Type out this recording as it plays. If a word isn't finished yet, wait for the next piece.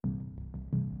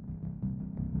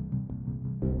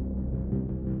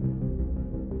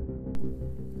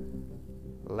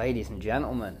Ladies and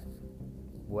gentlemen,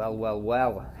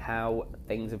 well, how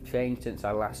things have changed since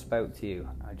I last spoke to you.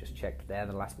 I just checked there,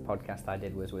 the last podcast I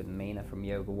did was with Mina from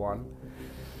Yoga One.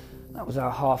 That was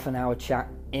our half an hour chat,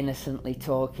 innocently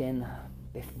talking,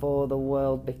 before the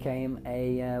world became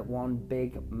a one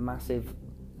big, massive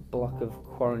block of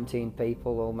quarantine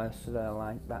people, almost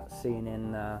like that scene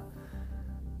in,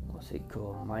 what's it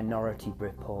called, Minority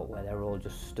Report, where they're all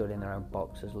just stood in their own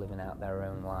boxes, living out their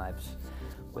own lives,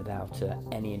 without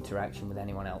any interaction with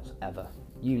anyone else ever.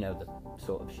 You know the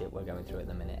sort of shit we're going through at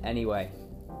the minute. Anyway,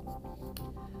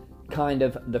 kind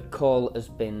of the call has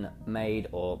been made,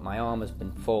 or my arm has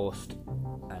been forced,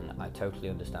 and I totally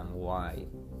understand why,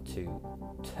 to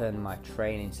turn my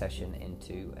training session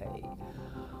into a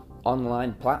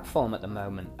online platform at the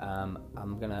moment. I'm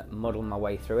going to muddle my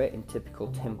way through it in typical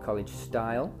Tim College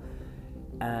style,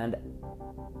 and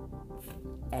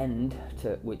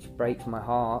which breaks my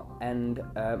heart, end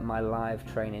my live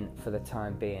training for the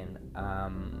time being.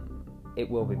 It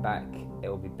will be back, it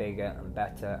will be bigger and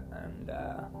better, and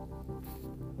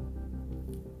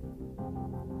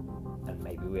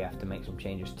maybe we have to make some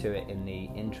changes to it in the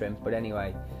interim, but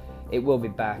anyway, it will be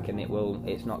back, and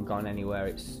it's not gone anywhere.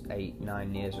 It's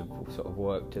 8-9 years of sort of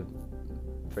work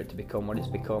for it to become what it's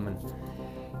become, and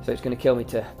so it's going to kill me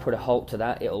to put a halt to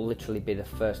that. It'll literally be the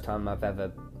first time I've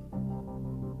ever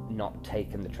not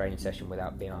taken the training session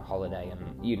without being on holiday, and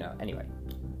anyway,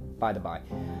 by the by,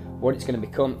 what it's going to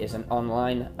become is an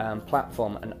online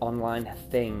platform, an online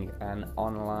thing, an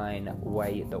online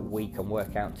way that we can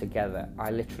work out together.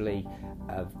 I literally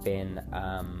have been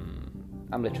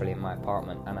I'm literally in my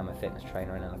apartment, and I'm a fitness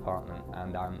trainer in an apartment,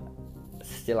 and I'm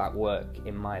still at work.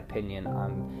 In my opinion,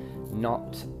 I'm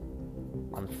not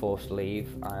on forced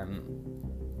leave. I'm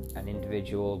an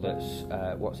individual that's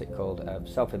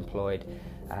self-employed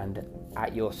and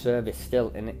at your service still,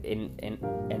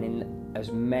 in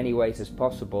as many ways as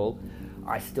possible.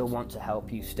 I still want to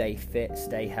help you stay fit,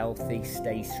 stay healthy,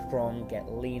 stay strong,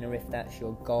 get leaner if that's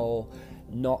your goal.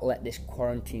 Not let this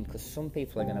quarantine, because some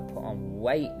people are going to put on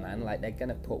weight, man. Like, they're going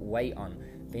to put weight on.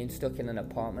 Being stuck in an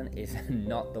apartment is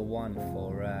not the one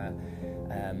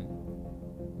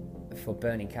for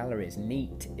burning calories.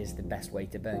 NEAT is the best way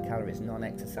to burn calories,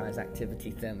 non-exercise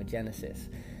activity thermogenesis,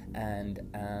 and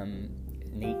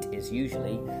NEAT is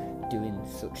usually doing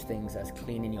such things as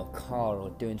cleaning your car, or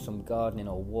doing some gardening,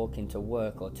 or walking to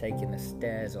work, or taking the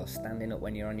stairs, or standing up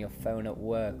when you're on your phone at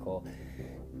work, or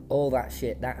all that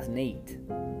shit. That's NEAT,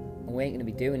 and we ain't going to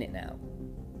be doing it now.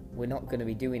 We're not going to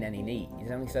be doing any NEAT.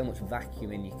 There's only so much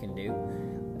vacuuming you can do.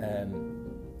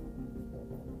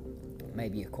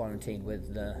 Maybe you're quarantined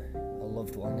with a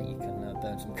loved one that you can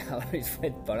burn some calories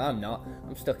with, but I'm not.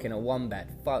 I'm stuck in a one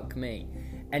bed. Fuck me.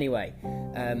 Anyway,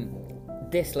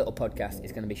 this little podcast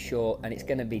is going to be short, and it's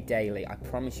going to be daily. I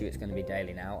promise you it's going to be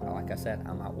daily now. Like I said,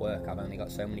 I'm at work. I've only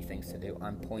got so many things to do.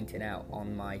 I'm pointing out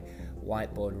on my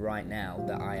whiteboard right now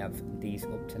that I have these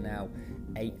up to now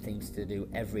 8 things to do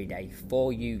every day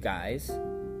for you guys,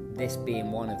 this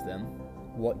being one of them.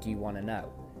 What do you want to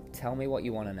know? Tell me what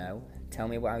you want to know. Tell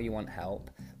me how you want help.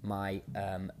 My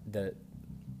the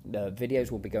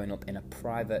videos will be going up in a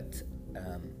private,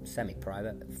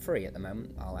 semi-private, free at the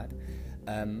moment, I'll add,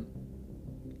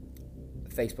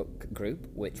 Facebook group,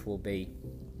 which will be,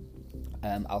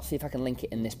 I'll see if I can link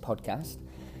it in this podcast.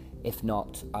 If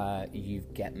not, you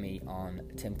get me on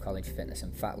Tim College Fitness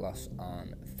and Fat Loss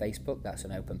on Facebook. That's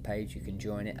an open page. You can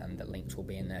join it, and the links will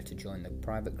be in there to join the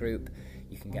private group.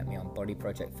 You can get me on Body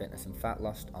Project Fitness and Fat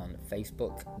Loss on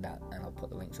Facebook, and I'll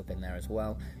put the links up in there as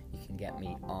well. You can get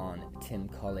me on Tim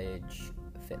College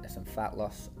Fitness and Fat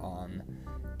Loss on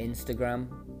Instagram,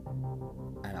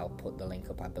 and I'll put the link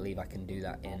up. I believe I can do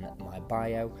that in my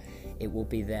bio. It will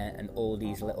be there, and all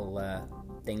these little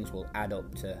things will add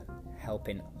up to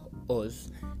helping us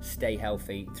stay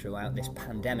healthy throughout this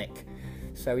pandemic.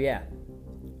 So yeah,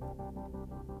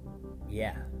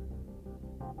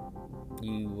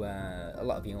 you a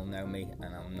lot of you will know me,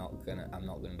 and I'm not gonna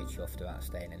be chuffed about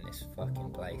staying in this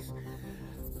fucking place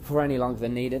for any longer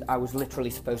than needed. I was literally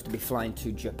supposed to be flying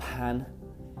to Japan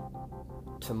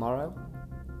tomorrow.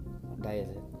 What day is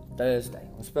it? Thursday.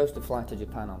 I'm supposed to fly to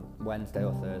Japan on Wednesday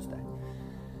or Thursday.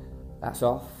 That's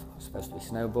off. I'm supposed to be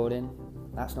snowboarding.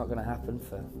 That's not going to happen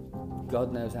for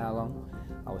God knows how long.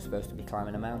 I was supposed to be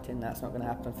climbing a mountain. That's not going to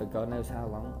happen for God knows how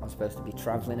long. I'm supposed to be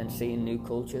travelling and seeing new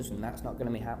cultures, and that's not going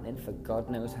to be happening for God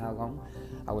knows how long.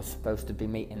 I was supposed to be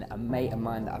meeting a mate of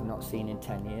mine that I've not seen in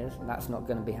 10 years, and that's not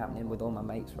going to be happening with all my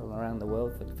mates from around the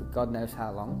world for God knows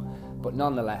how long. But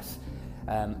nonetheless,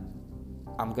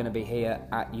 I'm going to be here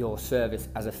at your service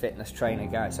as a fitness trainer,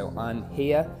 guys. So I'm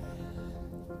here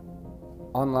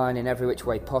online in every which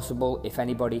way possible. If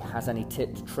anybody has any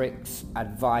tips, tricks,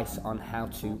 advice on how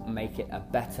to make it a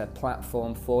better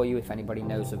platform for you, if anybody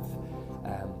knows of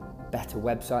better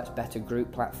websites, better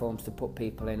group platforms to put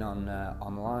people in on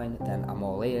online, then I'm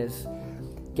all ears.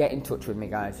 Get in touch with me,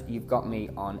 guys. You've got me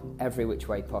on every which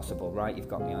way possible, right? You've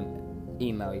got me on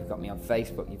email, you've got me on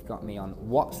Facebook, you've got me on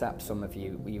WhatsApp, some of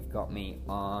you, you've got me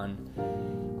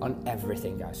on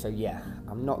everything, guys. So yeah,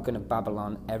 I'm not going to babble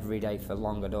on every day for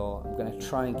long at all. I'm going to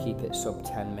try and keep it sub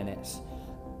 10 minutes,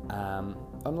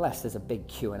 unless there's a big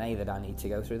Q&A that I need to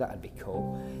go through. That'd be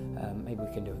cool. Maybe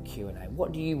we can do a Q&A.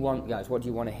 What do you want, guys? What do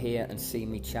you want to hear and see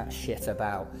me chat shit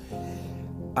about?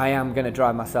 I am going to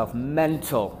drive myself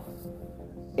mental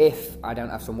if I don't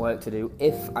have some work to do,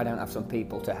 if I don't have some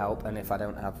people to help, and if I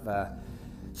don't have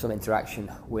some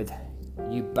interaction with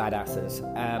you badasses.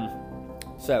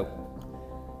 So,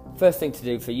 first thing to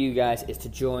do for you guys is to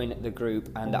join the group,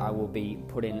 and I will be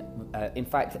putting, in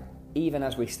fact, even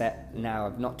as we stand now,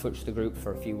 I've not touched the group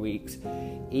for a few weeks,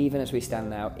 even as we stand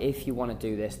now, if you want to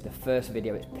do this, the first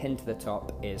video, it's pinned to the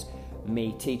top, is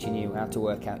me teaching you how to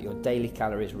work out your daily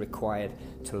calories required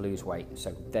to lose weight.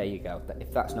 So there you go.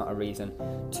 If that's not a reason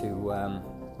to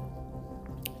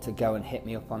go and hit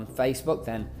me up on Facebook,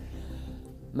 then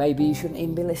maybe you shouldn't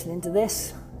even be listening to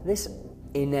this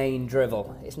inane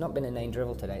drivel. It's not been inane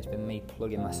drivel today, it's been me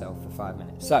plugging myself for 5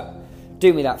 minutes. So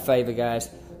do me that favour, guys.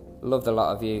 Love the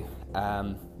lot of you,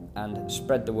 and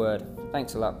spread the word.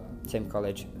 Thanks a lot. Tim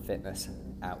College Fitness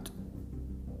out.